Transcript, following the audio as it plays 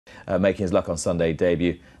making his Luck on Sunday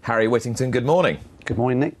debut. Harry Whittington, good morning. Good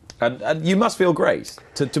morning, Nick. And you must feel great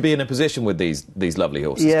to be in a position with these lovely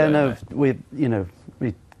horses. Yeah, no, we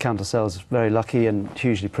count ourselves very lucky and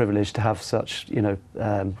hugely privileged to have such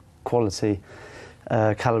quality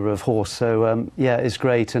calibre of horse. So yeah, it's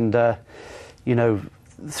great, and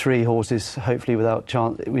 3 horses hopefully without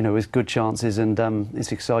chance, with good chances, and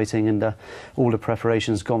it's exciting, and all the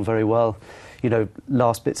preparation's gone very well.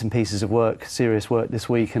 Last bits and pieces of work, serious work this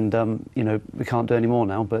week, and we can't do any more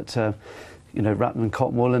now, but wrap them in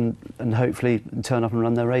cotton wool and hopefully turn up and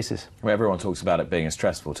run their races. Well, everyone talks about it being a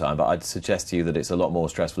stressful time, but I'd suggest to you that it's a lot more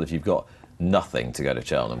stressful if you've got nothing to go to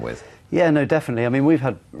Cheltenham with. Yeah, no, definitely. I mean, we've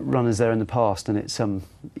had runners there in the past, and it's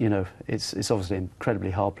it's obviously an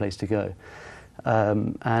incredibly hard place to go,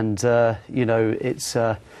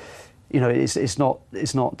 it's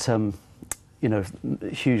not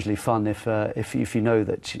hugely fun if you know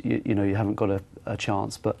that you haven't got a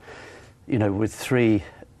chance. But with 3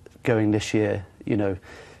 going this year,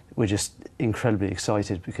 we're just incredibly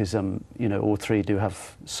excited because all 3 do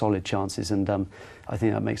have solid chances, and I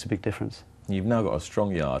think that makes a big difference. You've now got a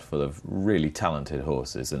strong yard full of really talented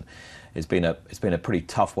horses, and it's been a pretty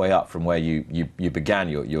tough way up from where you began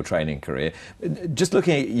your training career. Just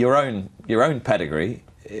looking at your own pedigree,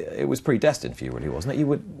 it was predestined for you, really, wasn't it?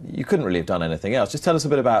 You couldn't really have done anything else. Just tell us a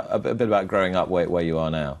bit about growing up where you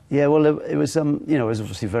are now. Yeah, well, it was it was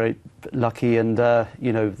obviously very lucky, and the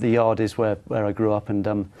yard is where I grew up,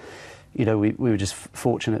 and we were just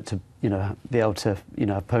fortunate to be able to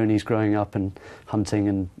have ponies growing up, and hunting,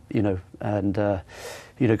 and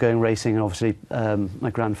going racing, and obviously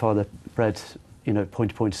my grandfather bred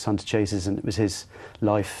pointer hunter chasers, and it was his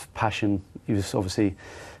life passion. He was obviously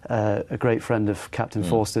a great friend of Captain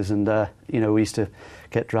Forster's, and we used to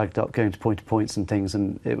get dragged up going to points and things,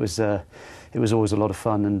 and it was always a lot of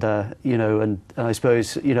fun, and and I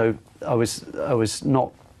suppose I was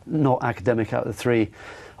not academic out of the 3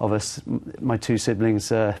 of us. My 2 siblings,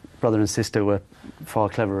 brother and sister, were far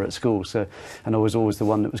cleverer at school, and I was always the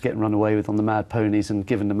one that was getting run away with on the mad ponies and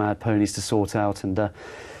given the mad ponies to sort out, and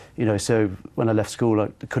so when I left school, I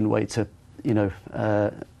couldn't wait to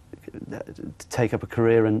take up a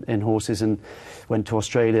career in horses, and went to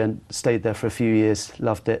Australia and stayed there for a few years,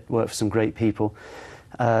 loved it, worked for some great people,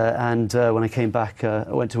 and when I came back,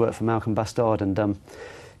 I went to work for Malcolm Bastard, and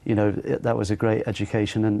that was a great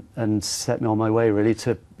education, and set me on my way really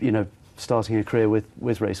to starting a career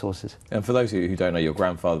with racehorses. And for those of you who don't know, your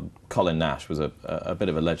grandfather, Colin Nash, was a bit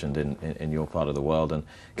of a legend in your part of the world, and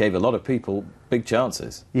gave a lot of people big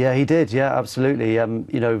chances. Yeah, he did. Yeah, absolutely.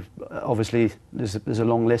 Obviously there's a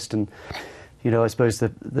long list, and I suppose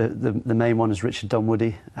the main one is Richard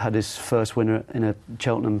Dunwoody. Had his first winner in a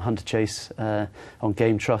Cheltenham hunter chase on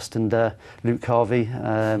Game Trust, and Luke Harvey,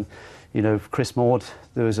 Chris Maud.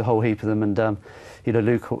 There was a whole heap of them, and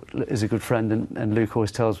Luke is a good friend, and Luke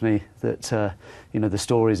always tells me that the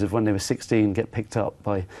stories of when they were 16, get picked up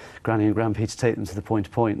by Granny and Grandpa to take them to the point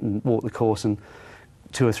and walk the course, and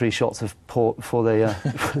 2 or 3 shots of port before they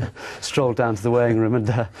strolled down to the weighing room,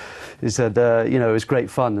 and he said it was great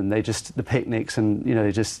fun, and the picnics, and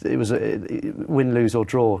it was win, lose or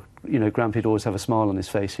draw. Grandpa'd always have a smile on his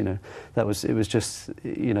face. It was just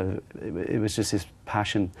his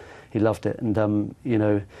passion. He loved it, and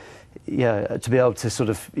to be able to sort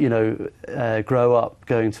of grow up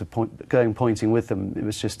going pointing with them, it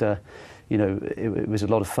was just it was a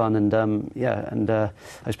lot of fun, and I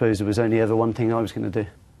suppose there was only ever one thing I was going to do.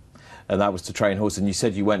 And that was to train horses. And you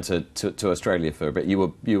said you went to Australia for a bit.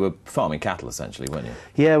 You were farming cattle essentially, weren't you?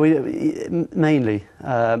 Yeah, mainly.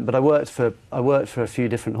 But I worked for a few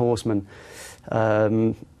different horsemen.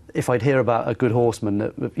 If I'd hear about a good horseman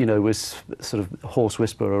that was sort of horse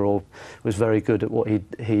whisperer or was very good at what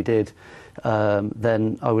he did,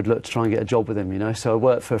 then I would look to try and get a job with him. So I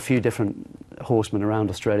worked for a few different horsemen around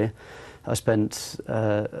Australia. I spent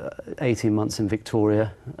 18 months in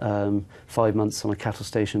Victoria, 5 months on a cattle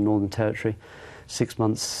station in Northern Territory, 6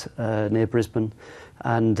 months near Brisbane,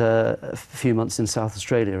 and a few months in South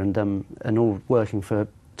Australia, and all working for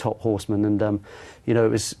top horsemen. And it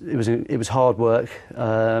was hard work.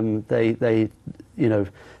 They're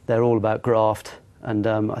all about graft, and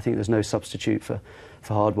I think there's no substitute for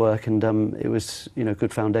hard work. And it was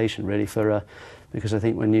good foundation really for. Because I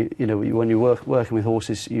think when you're working with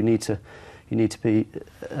horses, you need to be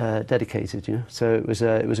dedicated. So it was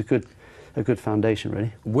a good foundation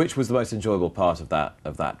really. Which was the most enjoyable part of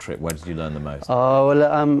that trip? Where did you learn the most? Oh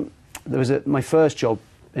well, there was my first job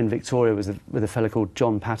in Victoria was with a fellow called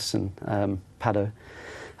John Patterson, Paddo,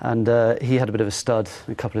 and he had a bit of a stud,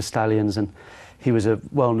 a couple of stallions, and he was a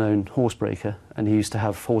well-known horse breaker, and he used to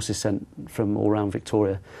have horses sent from all around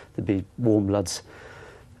Victoria. There'd be warm bloods,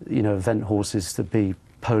 you know, event horses, there'd be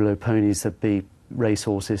polo ponies, there'd be race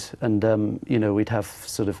horses, and you know, we'd have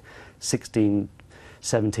sort of 16,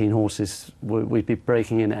 17 horses we'd be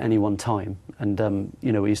breaking in at any one time, and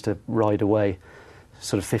you know, we used to ride away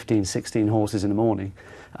sort of 15, 16 horses in the morning,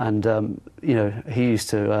 and you know, he used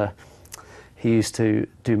to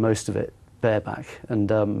do most of it bareback, and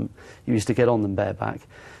you used to get on them bareback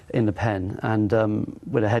in the pen, and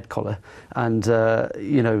with a head collar, and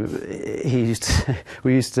you know, he used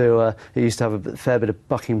to have a fair bit of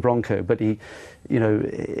bucking bronco, but he, you know,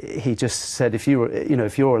 he just said, if you're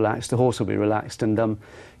relaxed, the horse will be relaxed, and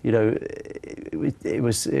you know, it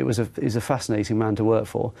was a fascinating man to work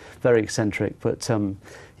for, very eccentric, but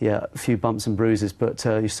yeah, a few bumps and bruises, but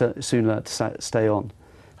you soon learned to stay on.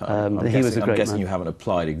 I'm guessing man. You haven't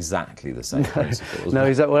applied exactly the same principles. No,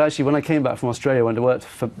 exactly. Well, actually, when I came back from Australia, when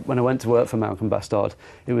I went to work for Malcolm Bastard,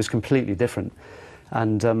 it was completely different.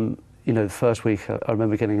 And you know, the first week, I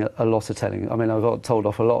remember getting a lot of telling. I mean, I got told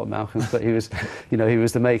off a lot of Malcolm, but he was, you know, he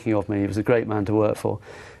was the making of me. He was a great man to work for.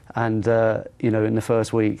 And you know, in the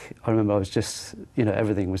first week, I remember I was just, you know,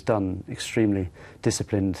 everything was done extremely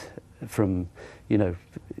disciplined, from, you know,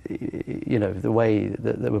 the way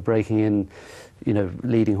that we're breaking in, you know,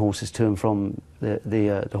 leading horses to and from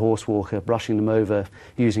the horse walker, brushing them over,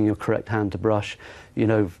 using your correct hand to brush, you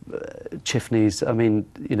know, chiffneys. I mean,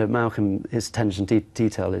 you know, Malcolm, his attention to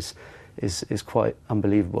detail is quite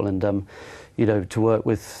unbelievable, and you know, to work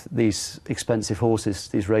with these expensive horses,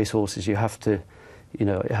 these race horses, you have to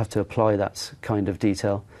apply that kind of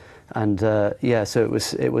detail, and yeah, so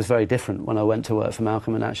it was very different when I went to work for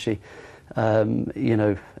Malcolm, and actually, you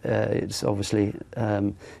know, it's obviously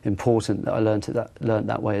important that I learned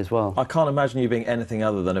that way as well. I can't imagine you being anything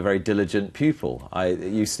other than a very diligent pupil.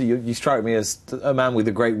 You strike me as a man with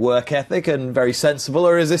a great work ethic and very sensible,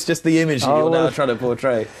 or is this just the image that you're now trying to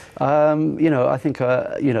portray? You know, I think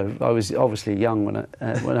you know, I was obviously young when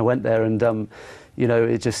I went there, and you know,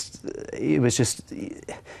 it was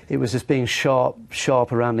just being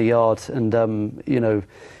sharp around the yard, and you know,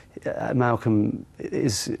 Malcolm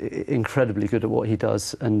is incredibly good at what he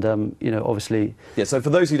does, and you know, obviously. Yeah. So for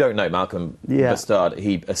those who don't know, Malcolm Bastard,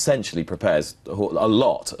 he essentially prepares a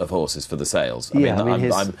lot of horses for the sales. I mean,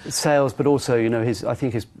 his sales, but also, you know, I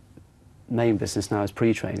think his main business now is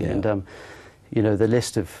pre-training, and you know, the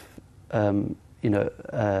list of you know,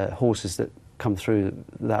 horses that come through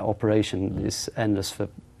that operation is endless, for,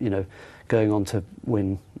 you know, going on to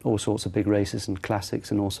win all sorts of big races and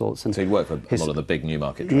classics and all sorts. And so he'd work for a lot of the big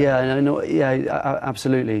Newmarket trainers. Yeah,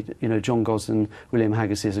 absolutely. You know, John Gosden, William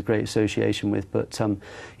Haggerty has a great association with, but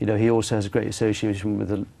you know, he also has a great association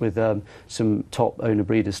with some top owner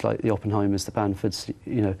breeders like the Oppenheimers, the Banfords,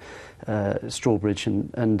 you know, Strawbridge,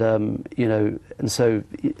 and you know, and so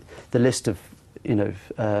the list of, you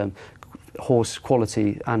know, horse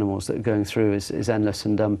quality animals that are going through is endless,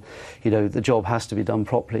 and you know, the job has to be done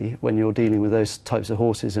properly when you're dealing with those types of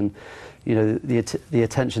horses, and you know, the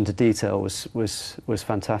attention to detail was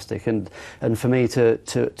fantastic, and for me to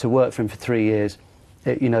work for him for 3 years,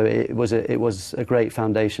 you know, it was a great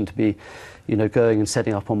foundation to be, you know, going and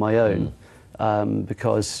setting up on my own,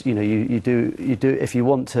 because you know, you do if you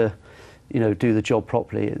want to, you know, do the job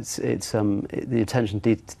properly, the attention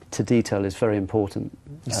to detail is very important.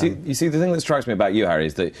 You see, the thing that strikes me about you, Harry,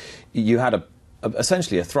 is that you had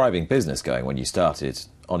essentially a thriving business going when you started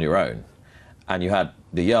on your own, and you had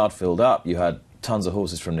the yard filled up, you had tons of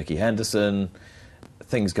horses from Nicky Henderson,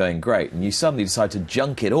 things going great, and you suddenly decide to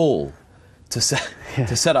junk it all to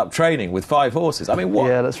set up training with 5 horses. I mean, what?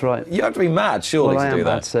 Yeah, that's right. You have to be mad, surely, to do that. I am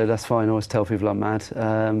mad, so that's fine. I always tell people I'm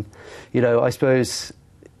mad. You know, I suppose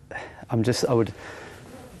I would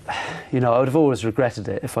have always regretted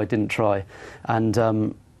it if I didn't try, and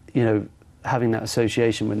you know, having that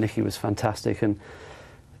association with Nicky was fantastic, and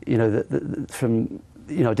you know,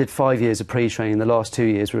 you know, I did 5 years of pre-training. The last 2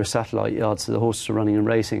 years we were satellite yards, so the horses were running in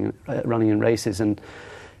races, and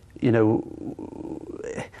you know,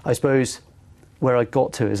 I suppose where I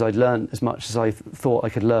got to is I'd learned as much as I thought I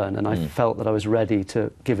could learn, and I felt that I was ready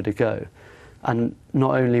to give it a go. And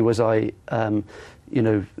not only was I, you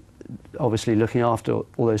know, obviously looking after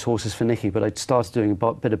all those horses for Nicky, but I'd started doing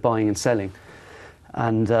a bit of buying and selling,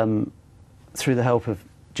 and through the help of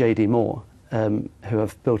J.D. Moore, who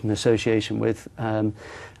I've built an association with, and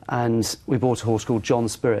we bought a horse called John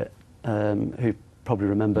Spirit, who you probably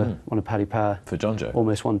remember, won a Paddy Power for John Joe,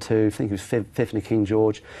 almost won 2. I think he was fifth in a King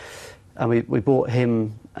George, and we bought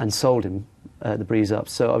him and sold him the Breeze Up.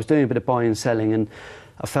 So I was doing a bit of buying and selling, and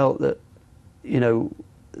I felt that, you know,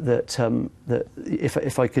 that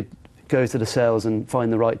if I could go to the sales and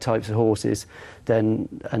find the right types of horses, then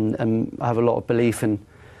and I have a lot of belief in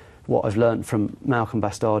what I've learned from Malcolm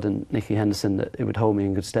Bastard and Nicky Henderson, that it would hold me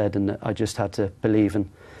in good stead, and that I just had to believe and,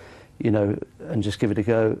 you know, and just give it a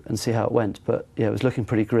go and see how it went. But yeah, it was looking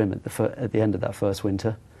pretty grim at the end of that first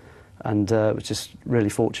winter, and it was just really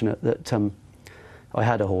fortunate that I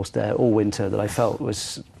had a horse there all winter that I felt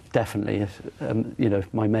was definitely, you know,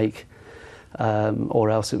 my make, or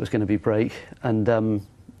else it was going to be break. And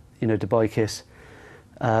you know, Dubai Kiss,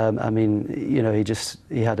 I mean, you know,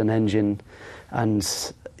 he had an engine,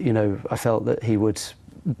 and you know, I felt that he would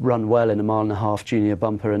run well in a 1.5 mile junior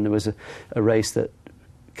bumper, and there was a race that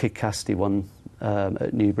Kid Cassidy won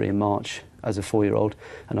at Newbury in March as a 4-year-old,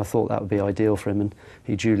 and I thought that would be ideal for him, and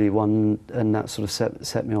he duly won, and that sort of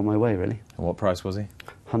set me on my way, really. And what price was he?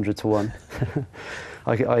 100 to 1.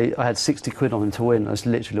 I had 60 quid on him to win. That's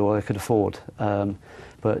literally all I could afford.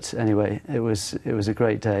 But anyway, it was a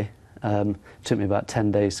great day. It took me about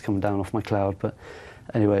 10 days to come down off my cloud, but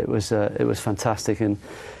anyway, it was fantastic. And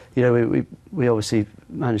you know, we obviously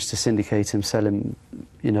managed to syndicate him, sell him.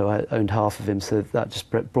 You know, I owned half of him, so that just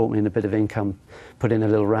brought me in a bit of income. Put in a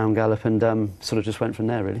little round gallop, and sort of just went from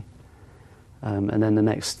there, really. And then the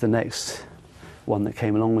next one that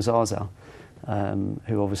came along was Arzal,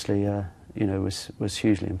 who obviously you know, was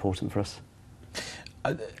hugely important for us.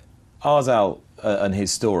 Arzal and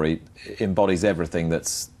his story embodies everything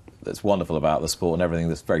that's wonderful about the sport, and everything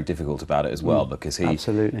that's very difficult about it as well, because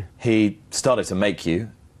he started to make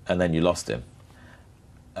you, and then you lost him.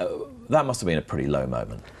 That must have been a pretty low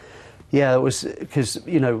moment. Yeah, it was, because,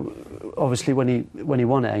 you know, obviously when he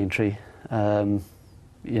won at Aintree,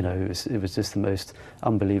 you know, it was just the most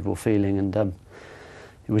unbelievable feeling, and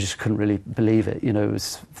we just couldn't really believe it. You know, it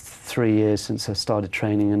was 3 years since I started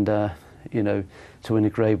training, and you know, to win a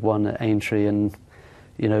Grade 1 at Aintree, and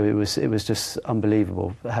you know, it was just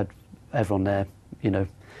unbelievable. I had everyone there. You know,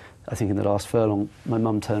 I think in the last furlong, my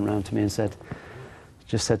mum turned around to me and said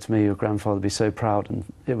to me, "Your grandfather would be so proud," and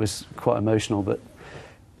it was quite emotional. But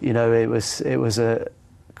you know, it was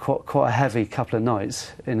quite a heavy couple of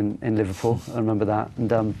nights in Liverpool. I remember that,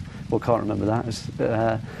 and well, can't remember that.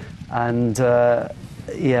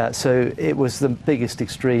 Yeah, so it was the biggest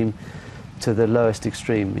extreme to the lowest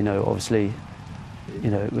extreme. You know, obviously, you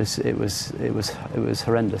know, it was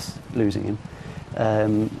horrendous losing him.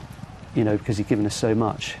 You know, because he'd given us so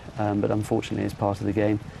much, but unfortunately, it's part of the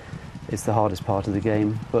game. It's the hardest part of the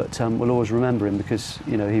game, but we'll always remember him, because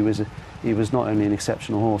you know, he was not only an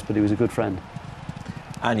exceptional horse, but he was a good friend.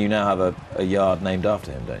 And you now have a yard named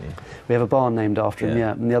after him, don't you? We have a barn named after him,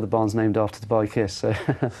 yeah, and the other barn's named after Dubai Kiss. So,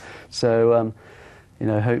 so you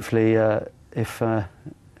know, hopefully,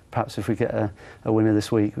 perhaps if we get a winner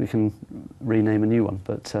this week, we can rename a new one.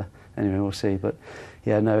 But anyway, we'll see. But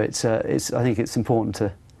yeah, no, I think it's important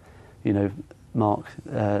to, you know,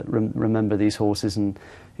 remember these horses, and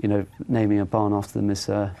you know, naming a barn after them is,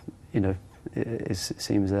 you know, it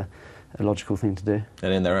seems a logical thing to do.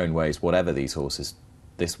 And in their own ways, whatever these horses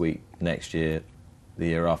this week, next year, the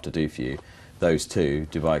year after do for you, those two,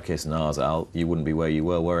 Dubai Kiss and Arzal, you wouldn't be where you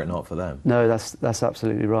were it not for them. No, that's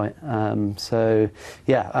absolutely right. So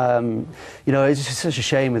yeah, you know, it's just such a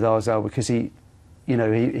shame with Arzal, because he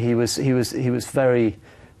was very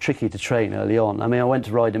tricky to train early on. I mean, I went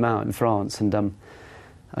to ride him out in France, and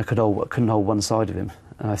I couldn't hold one side of him.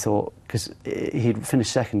 And I thought, because he'd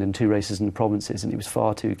finished second in 2 races in the provinces, and he was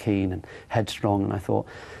far too keen and headstrong, and I thought,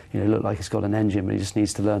 you know, looked like he's got an engine, but he just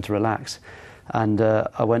needs to learn to relax. And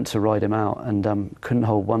I went to ride him out, and couldn't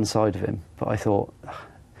hold one side of him. But I thought,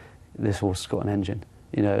 this horse has got an engine,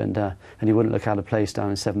 you know, and he wouldn't look out of place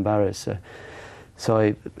down in 7 Barrows.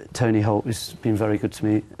 So Tony Holt has been very good to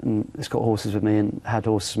me, and has got horses with me, and had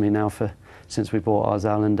horses with me now since we bought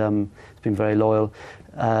Arzal, and he's been very loyal.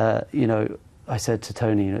 You know, I said to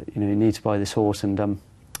Tony, you know, you need to buy this horse, and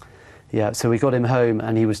yeah, so we got him home,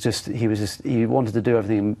 and he wanted to do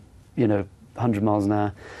everything, you know, 100 miles an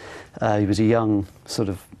hour. He was a young, sort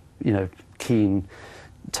of, you know, keen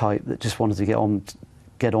type that just wanted to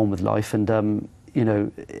get on with life, and you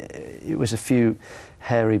know, it was a few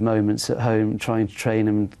hairy moments at home trying to train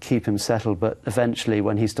him, keep him settled, but eventually,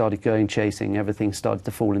 when he started going chasing, everything started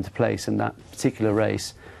to fall into place. And that particular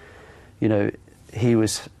race, you know, he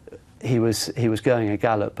was going a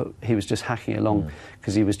gallop, but he was just hacking along,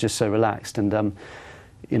 because he was just so relaxed. And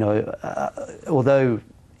you know, although,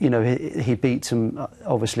 you know, he beat some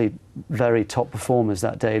obviously very top performers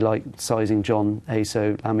that day, like Sizing John,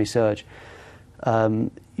 ASO, Lamy Surge.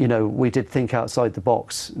 You know, we did think outside the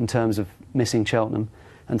box in terms of missing Cheltenham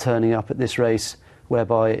and turning up at this race,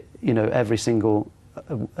 whereby, you know, every single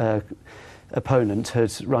opponent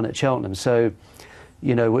had run at Cheltenham. So,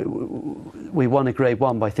 you know, we won a Grade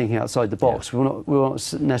 1 by thinking outside the box. Yeah. We're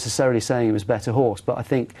not necessarily saying he was a better horse, but I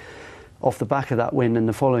think off the back of that win in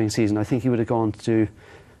the following season, I think he would have gone to do,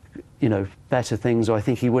 you know, better things, or I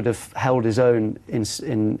think he would have held his own in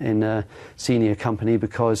senior company,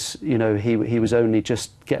 because, you know, he was only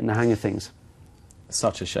just getting the hang of things.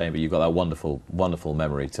 Such a shame, but you've got that wonderful, wonderful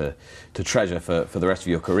memory to treasure for the rest of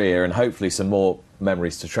your career, and hopefully some more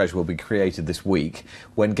memories to treasure will be created this week.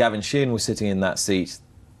 When Gavin Sheehan was sitting in that seat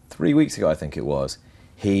 3 weeks ago, I think it was,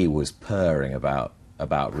 he was purring about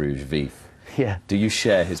Rouge Vif. Yeah. Do you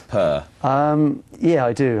share his purr? Yeah,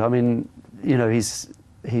 I do. I mean, you know,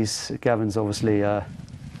 Gavin's obviously, you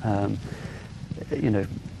know,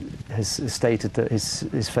 has stated that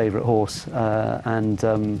his favourite horse,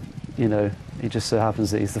 and you know, it just so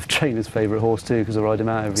happens that he's the trainer's favourite horse too, because I ride him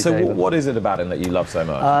out every day. So what is it about him that you love so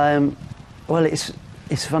much? Well, it's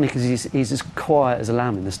funny because he's as quiet as a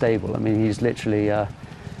lamb in the stable. I mean, he's literally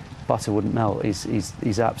butter wouldn't melt.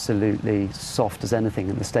 He's absolutely soft as anything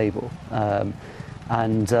in the stable.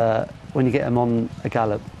 And when you get him on a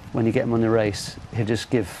gallop, when you get him on a race, he'll just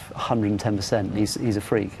give 110%. He's a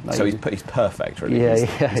freak. Like, so he's perfect, really. Yeah,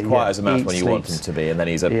 he's quiet as a mouse when you want him to be, and then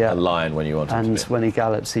he's a lion when you want him to be. And when he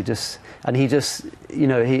gallops, he just, you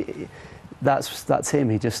know, that's him.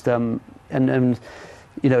 He just and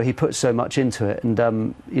you know, he puts so much into it,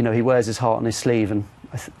 and you know, he wears his heart on his sleeve, and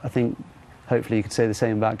I think hopefully you could say the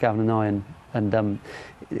same about Gavin and I, and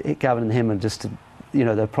Gavin and him are just, you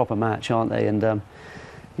know, they're a proper match, aren't they? And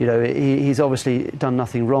you know, he's obviously done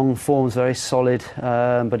nothing wrong. Form's very solid,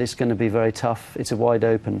 but it's going to be very tough. It's a wide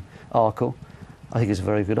open Arkle. I think it's a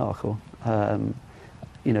very good Arkle.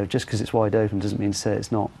 You know, just because it's wide open doesn't mean to say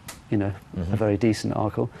it's not, you know, a very decent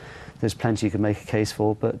Arkle. There's plenty you can make a case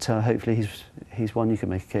for, but hopefully he's one you can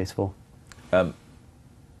make a case for.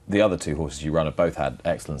 The other two horses you run have both had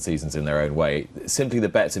excellent seasons in their own way. Simply the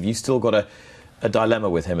Bets, have you still got a dilemma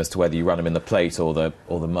with him as to whether you run him in the Plate or the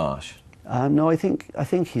Marsh? No, I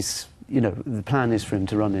think he's, you know, the plan is for him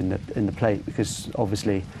to run in the Plate, because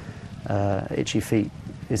obviously Itchy Feet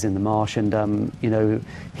is in the Marsh, and you know,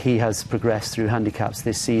 he has progressed through handicaps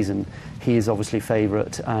this season. He is obviously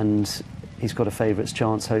favourite, and he's got a favourite's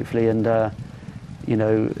chance hopefully, and you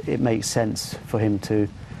know, it makes sense for him to,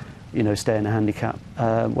 you know, stay in a handicap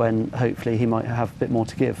when hopefully he might have a bit more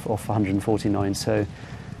to give off 149. So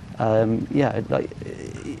yeah, like,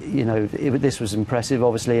 you know, this was impressive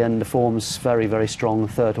obviously, and the form's very, very strong.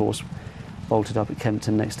 The third horse bolted up at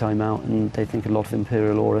Kempton next time out, and they think a lot of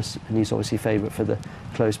Imperial Aurus, and he's obviously favourite for the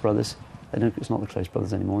Close Brothers. It's not the Close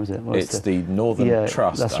Brothers anymore, is it? Well, it's the Northern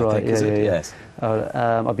Trust, that's I right. think, is it? Yes.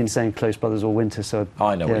 I've been saying Close Brothers all winter, so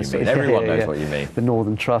I know what you mean. Everyone knows what you mean. The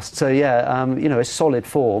Northern Trust. So yeah, you know, it's solid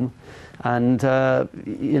form, and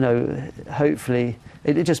you know, hopefully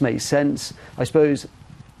it just makes sense. I suppose,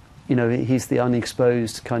 you know, he's the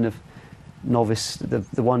unexposed kind of novice,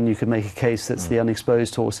 the one you could make a case that's the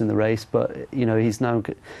unexposed horse in the race. But you know, he's now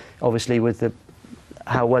obviously with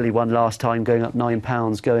how well he won last time, going up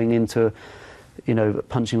 £9, going into, you know,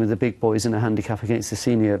 punching with the big boys in a handicap against the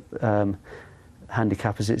senior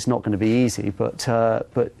handicappers. It's not going to be easy, but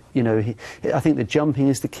you know, I think the jumping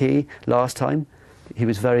is the key. Last time he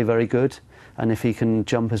was very, very good, and if he can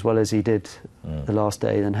jump as well as he did the last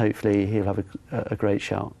day, then hopefully he'll have a great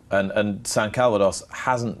shout. And San Calvados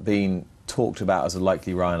hasn't been talked about as a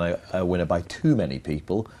likely Rhino winner by too many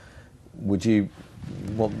people. Would you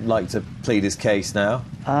like to plead his case now?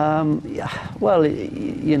 Yeah, well,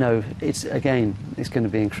 you know, it's going to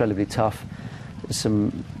be incredibly tough. It's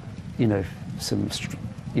a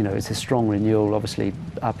strong renewal. Obviously,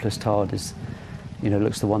 Aplis Tard is, you know,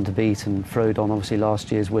 looks the one to beat, and Frodon, obviously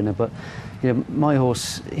last year's winner. But you know, my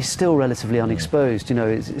horse is still relatively unexposed. You know,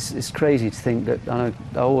 it's crazy to think that. I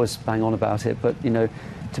always bang on about it, but you know,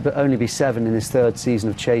 to only be 7 in his 3rd season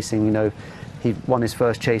of chasing, you know. He won his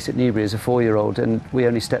first chase at Newbury as a 4-year-old, and we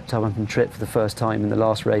only stepped up and tripped for the first time in the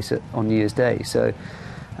last race on New Year's Day. So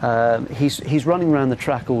he's running around the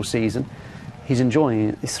track all season. He's enjoying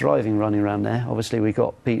it. He's thriving running around there. Obviously, we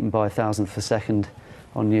got beaten by 1,000th of a second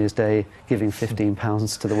on New Year's Day, giving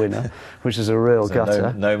 £15 to the winner, which is a real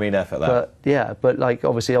gutter. No mean effort, that. But yeah, but like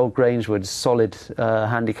obviously Old Grangewood's solid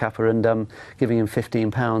handicapper, and giving him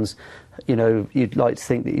 £15. You know, you'd like to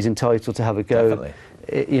think that he's entitled to have a go. Definitely.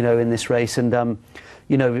 You know, in this race, and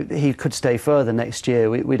you know, he could stay further next year.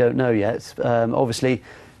 We don't know yet. Obviously,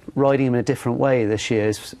 riding him in a different way this year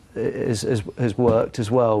has worked as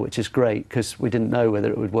well, which is great, because we didn't know whether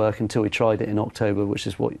it would work until we tried it in October, which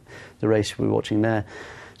is what the race we were watching there.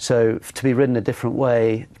 So to be ridden a different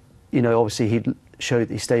way, you know, obviously he showed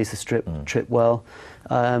that he stays the trip well.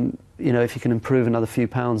 you know, if he can improve another few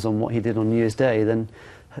pounds on what he did on New Year's Day, then,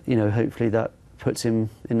 you know, hopefully that puts him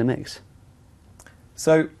in the mix.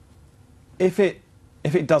 So, if it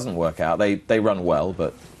doesn't work out, they run well,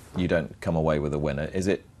 but you don't come away with a winner. Is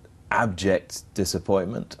it abject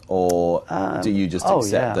disappointment, or do you just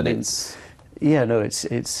accept that it's? Yeah, no, it's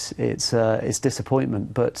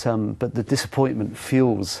disappointment, but the disappointment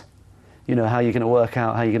fuels, you know, how you're going to work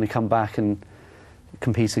out, how you're going to come back and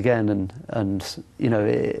compete again, and you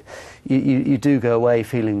know, you do go away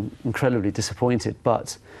feeling incredibly disappointed,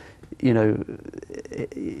 but you know,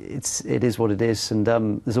 it is what it is, and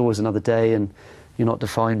there's always another day, and you're not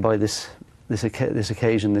defined by this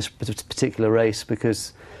occasion, this particular race,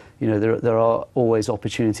 because you know there are always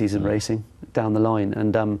opportunities in racing down the line,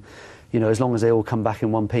 and you know, as long as they all come back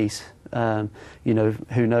in one piece, you know,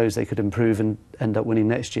 who knows, they could improve and end up winning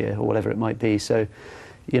next year or whatever it might be. So,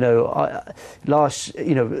 you know,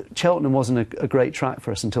 Cheltenham wasn't a great track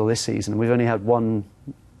for us until this season. We've only had one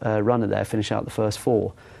runner there finish out the first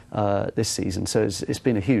 4 this season, so it's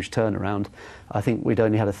been a huge turnaround. I think we'd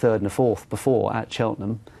only had a 3rd and a 4th before at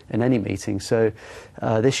Cheltenham in any meeting. So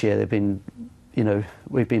this year they've been, you know,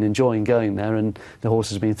 we've been enjoying going there, and the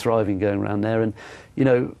horses have been thriving going around there. And you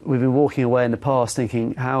know, we've been walking away in the past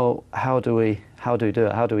thinking, how do we do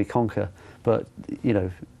it? How do we conquer? But you know,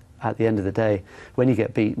 at the end of the day, when you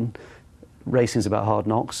get beaten, racing's about hard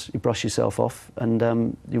knocks. You brush yourself off,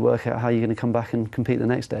 and you work out how you're going to come back and compete the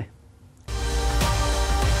next day.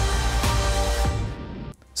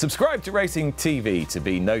 Subscribe to Racing TV to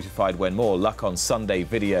be notified when more Luck on Sunday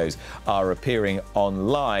videos are appearing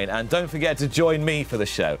online. And don't forget to join me for the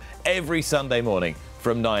show every Sunday morning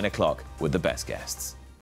from 9 o'clock with the best guests.